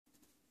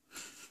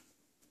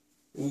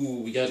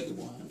Ooh, we got a good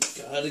one.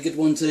 Got a good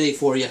one today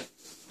for you.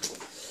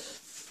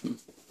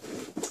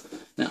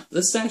 Now,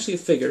 this is actually a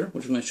figure,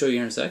 which I'm going to show you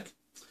in a sec,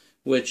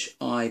 which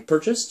I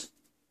purchased,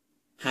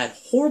 had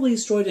horribly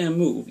destroyed in a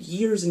move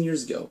years and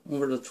years ago,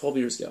 over 12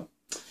 years ago.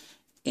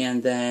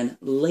 And then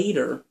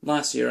later,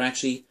 last year, I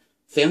actually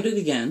found it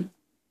again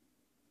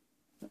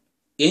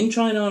in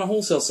China on a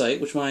wholesale site,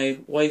 which my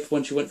wife,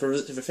 when she went for a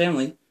visit to her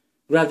family,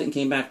 grabbed it and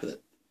came back with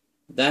it.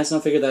 That's not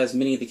a figure, that is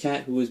Minnie the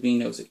cat, who is being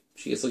nosy.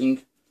 She is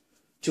looking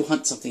to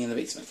hunt something in the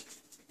basement.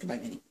 Goodbye,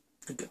 Minnie.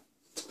 Good girl.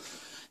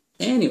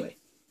 Anyway,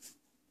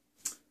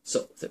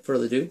 so without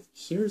further ado,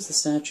 here's the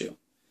statue.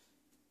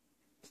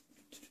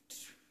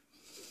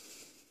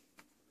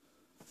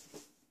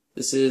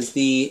 This is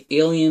the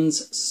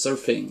Aliens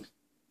Surfing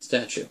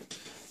statue.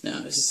 Now,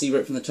 as you see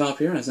right from the top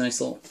here, it has a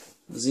nice little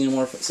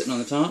xenomorph sitting on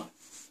the top.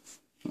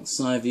 Little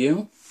side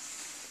view.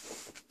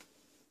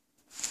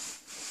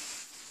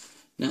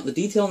 Now, the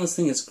detail on this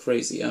thing is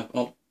crazy.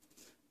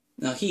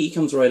 Now, he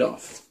comes right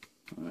off.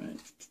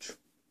 Alright.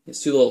 He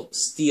has two little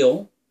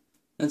steel,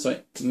 that's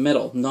right,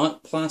 metal,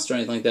 not plaster or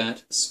anything like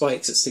that,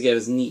 spikes that stick out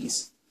his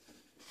knees.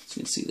 As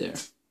you can see there.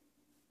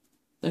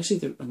 Actually,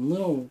 they're a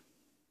little...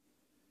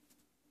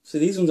 So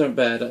these ones aren't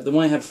bad. The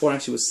one I had before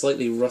actually was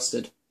slightly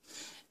rusted.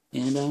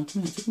 And,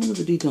 take a look at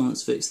the detail on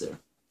his face there.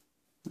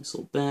 Nice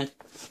little back.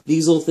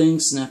 These little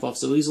things snap off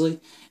so easily.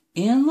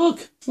 And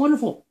look!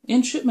 Wonderful!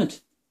 In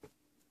shipment!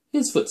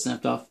 His foot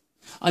snapped off.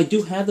 I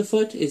do have the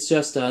foot, it's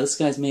just, this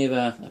guy's made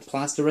of a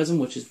plaster resin,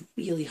 which is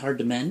really hard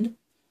to mend.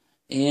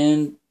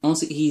 And,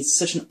 honestly, he's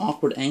such an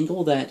awkward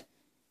angle that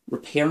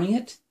repairing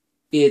it,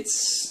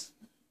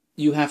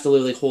 you have to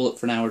literally hold it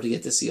for an hour to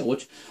get the seal,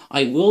 which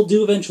I will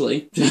do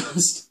eventually,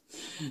 just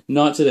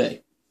not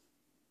today.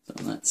 So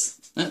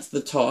that's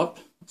the top.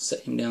 I'll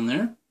set him down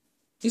there.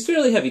 He's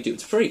fairly heavy, too.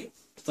 It's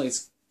like a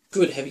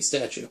good heavy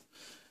statue.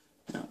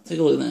 Now, take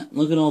a look at that.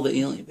 Look at all the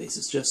alien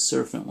bases just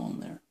surfing along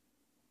there.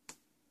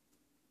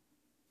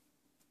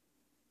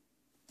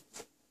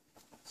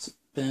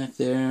 Back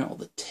there, all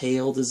the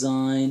tail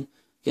design.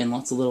 Again,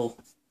 lots of little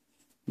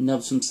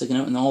nubs from sticking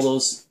out, and all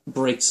those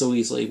break so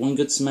easily. One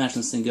good smash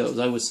and this thing goes.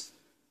 I was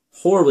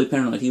horribly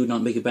paranoid he would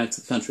not make it back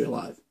to the country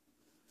alive.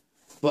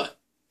 But,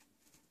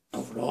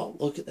 overall,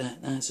 look at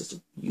that. That's just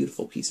a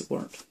beautiful piece of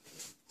work.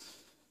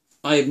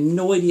 I have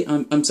no idea,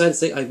 I'm sad to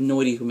say, I have no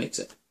idea who makes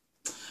it.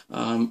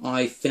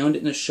 I found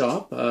it in a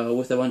shop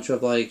with a bunch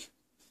of, like,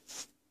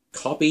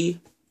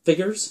 copy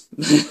figures.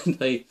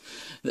 The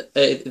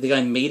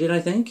guy made it, I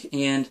think,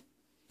 and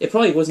it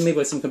probably wasn't made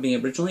by some company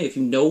originally. If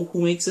you know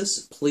who makes this,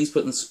 please put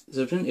it in the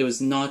description. It was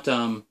not,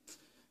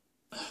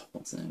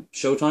 what's the name?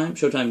 Showtime?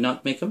 Showtime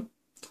not make them.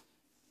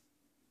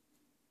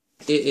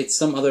 It's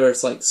some other,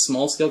 it's like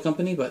small-scale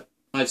company, but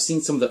I've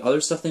seen some of the other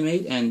stuff they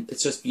made, and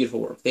it's just beautiful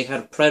work. They had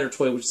a Predator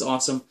toy, which is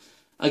awesome.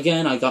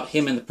 Again, I got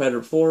him and the Predator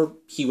before.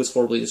 He was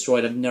horribly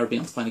destroyed. I've never been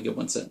able to find a good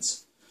one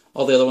since.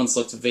 All the other ones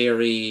looked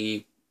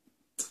very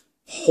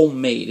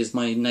homemade, is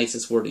my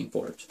nicest wording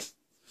for it.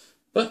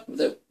 But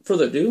without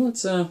further ado,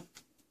 let's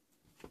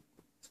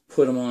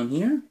put him on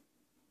here.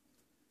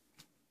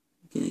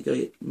 Okay, gotta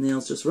get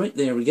nails just right.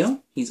 There we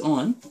go. He's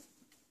on.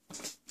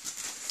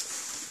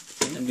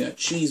 And I'm gonna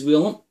cheese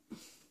wheel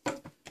him.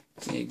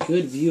 Get a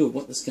good view of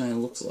what this guy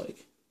looks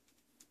like.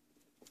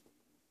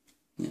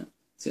 Yeah,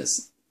 it's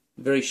just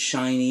very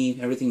shiny.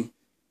 Everything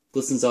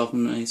glistens off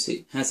him nice.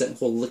 It has that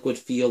whole liquid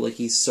feel, like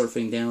he's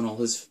surfing down all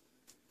his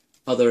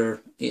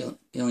other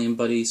alien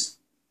buddies.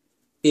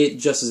 It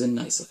just is a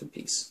nice looking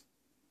piece.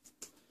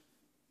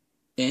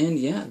 And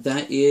yeah,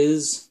 that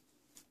is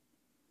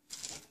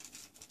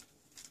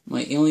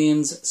my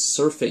Aliens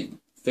Surfing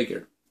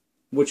figure,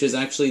 which is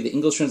actually the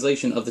English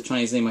translation of the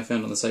Chinese name I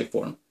found on the site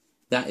for him.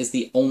 That is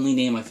the only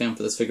name I found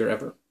for this figure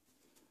ever.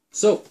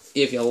 So,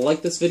 if you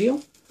like this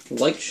video,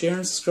 like, share,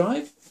 and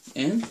subscribe,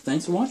 and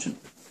thanks for watching.